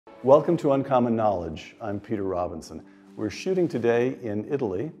Welcome to Uncommon Knowledge. I'm Peter Robinson. We're shooting today in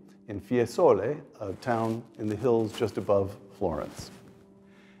Italy, in Fiesole, a town in the hills just above Florence.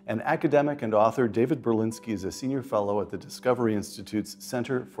 And academic and author David Berlinski is a senior fellow at the Discovery Institute's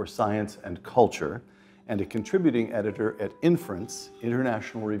Center for Science and Culture and a contributing editor at Inference,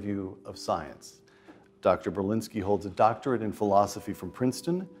 International Review of Science. Dr. Berlinski holds a doctorate in philosophy from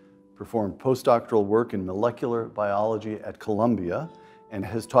Princeton, performed postdoctoral work in molecular biology at Columbia, and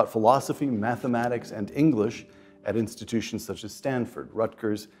has taught philosophy, mathematics, and English at institutions such as Stanford,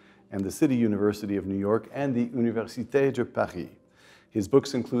 Rutgers, and the City University of New York, and the Université de Paris. His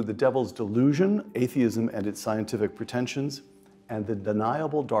books include The Devil's Delusion, Atheism and Its Scientific Pretensions, and The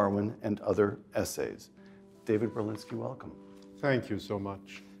Deniable Darwin and Other Essays. David Berlinski, welcome. Thank you so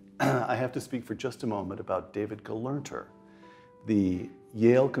much. I have to speak for just a moment about David Gelernter, the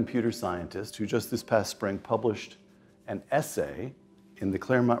Yale computer scientist who just this past spring published an essay in the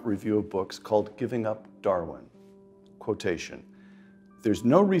Claremont Review of Books called Giving Up Darwin. Quotation, "There's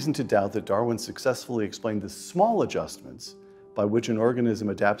no reason to doubt that Darwin successfully explained the small adjustments by which an organism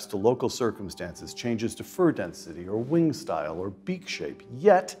adapts to local circumstances, changes to fur density or wing style or beak shape.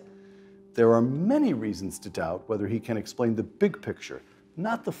 Yet, there are many reasons to doubt whether he can explain the big picture,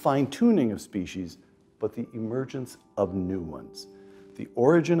 not the fine-tuning of species, but the emergence of new ones. The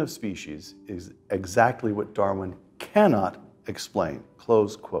origin of species is exactly what Darwin cannot explain,"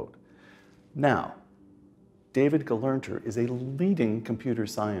 close quote. Now, David Gelernter is a leading computer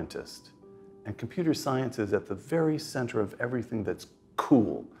scientist, and computer science is at the very center of everything that's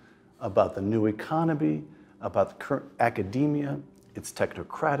cool about the new economy, about the current academia. It's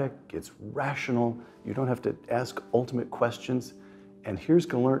technocratic, it's rational, you don't have to ask ultimate questions. And here's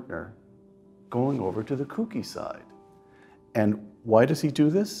Gelernter going over to the kooky side. And why does he do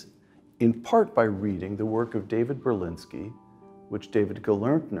this? In part by reading the work of David Berlinski, which David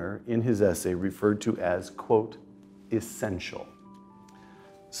Gelernter in his essay referred to as, quote, essential.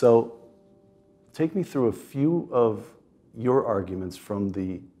 So take me through a few of your arguments from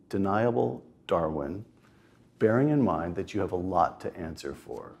the Deniable Darwin, bearing in mind that you have a lot to answer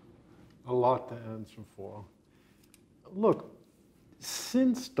for. A lot to answer for. Look,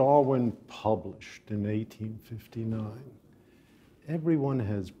 since Darwin published in 1859, everyone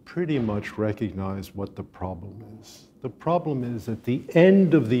has pretty much recognized what the problem is. The problem is at the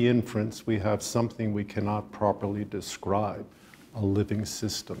end of the inference, we have something we cannot properly describe, a living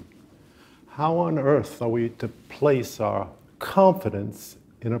system. How on earth are we to place our confidence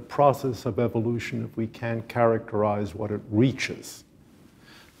in a process of evolution if we can't characterize what it reaches?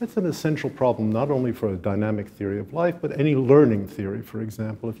 That's an essential problem not only for a dynamic theory of life, but any learning theory, for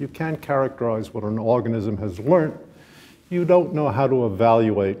example. If you can't characterize what an organism has learned, you don't know how to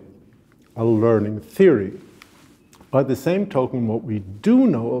evaluate a learning theory. By the same token, what we do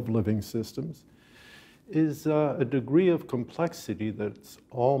know of living systems is a degree of complexity that's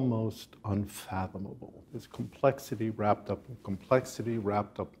almost unfathomable. There's complexity wrapped up in complexity,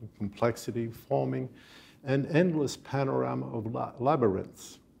 wrapped up in complexity, forming an endless panorama of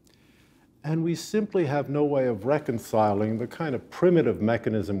labyrinths. And we simply have no way of reconciling the kind of primitive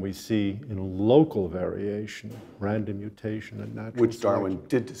mechanism we see in local variation, random mutation, and natural Which selection. Darwin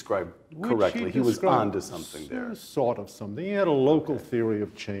did describe correctly. He was onto something there. Sort of something. He had a local theory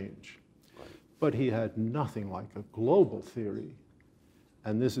of change. Right. But he had nothing like a global theory.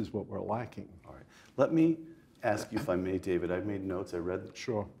 And this is what we're lacking. All right. Let me ask you, if I may, David. I've made notes. I read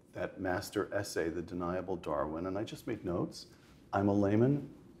Sure. that master essay, The Deniable Darwin, and I just made notes. I'm a layman.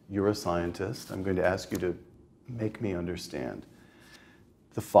 You're a scientist. I'm going to ask you to make me understand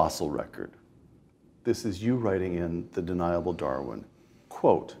the fossil record. This is you writing in The Deniable Darwin.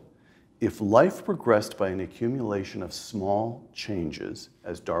 Quote, "If life progressed by an accumulation of small changes,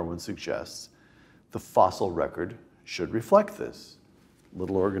 as Darwin suggests, the fossil record should reflect this.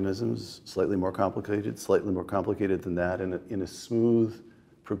 Little organisms, slightly more complicated than that, and in a smooth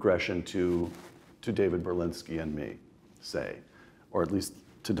progression to David Berlinski and me, say, or at least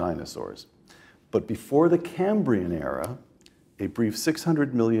to dinosaurs. But before the Cambrian era, a brief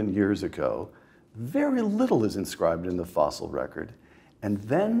 600 million years ago, very little is inscribed in the fossil record. And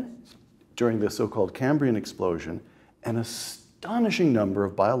then, during the so-called Cambrian explosion, an astonishing number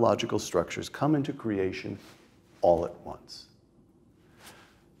of biological structures come into creation all at once."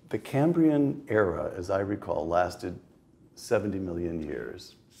 The Cambrian era, as I recall, lasted 70 million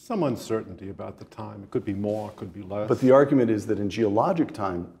years. Some uncertainty about the time. It could be more, it could be less. But the argument is that in geologic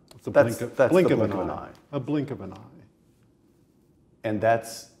time, it's a that's the blink of an eye. A blink of an eye. And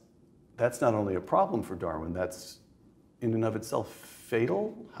that's not only a problem for Darwin, that's in and of itself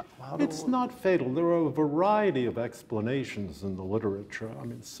fatal? It's not fatal. There are a variety of explanations in the literature. I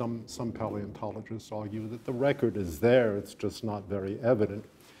mean, some paleontologists argue that the record is there, it's just not very evident.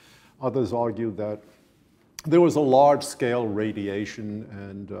 Others argue that there was a large-scale radiation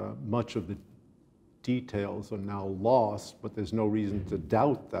and much of the details are now lost, but there's no reason to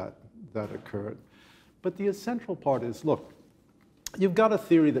doubt that that occurred. But the essential part is, look, you've got a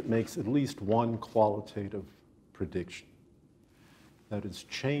theory that makes at least one qualitative prediction. That is,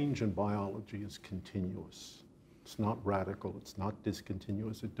 change in biology is continuous. It's not radical, it's not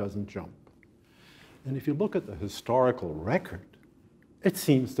discontinuous, it doesn't jump. And if you look at the historical record, it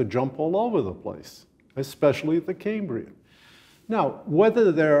seems to jump all over the place, especially the Cambrian. Now, whether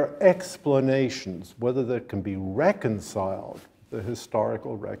there are explanations, whether that can be reconciled, the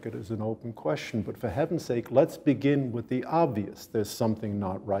historical record is an open question. But for heaven's sake, let's begin with the obvious. There's something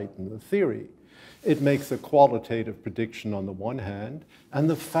not right in the theory. It makes a qualitative prediction on the one hand, and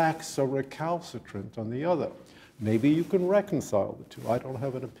the facts are recalcitrant on the other. Maybe you can reconcile the two. I don't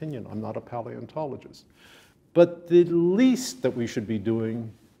have an opinion. I'm not a paleontologist. But the least that we should be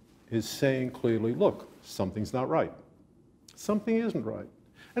doing is saying clearly, look, something's not right. Something isn't right.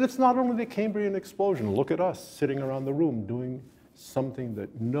 And it's not only the Cambrian explosion. Look at us sitting around the room doing something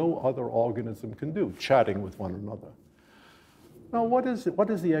that no other organism can do, chatting with one another. Now, what is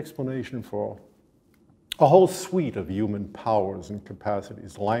the explanation for a whole suite of human powers and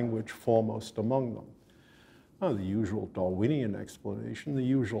capacities, language foremost among them? Oh, the usual Darwinian explanation, the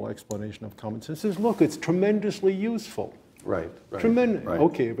usual explanation of common sense is, look, it's tremendously useful. Right. Tremendous. Right.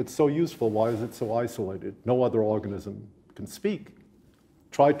 Okay, if it's so useful, why is it so isolated? No other organism can speak.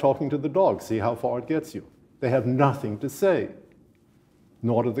 Try talking to the dog, see how far it gets you. They have nothing to say,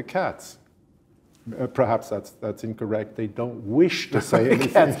 nor do the cats. Perhaps that's incorrect. They don't wish to say anything.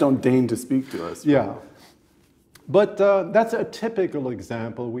 Cats don't deign to speak to us. Yeah. But that's a typical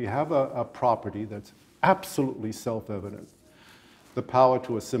example. We have a property that's absolutely self-evident. The power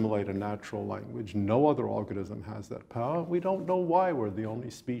to assimilate a natural language. No other organism has that power. We don't know why we're the only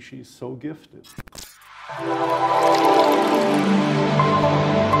species so gifted.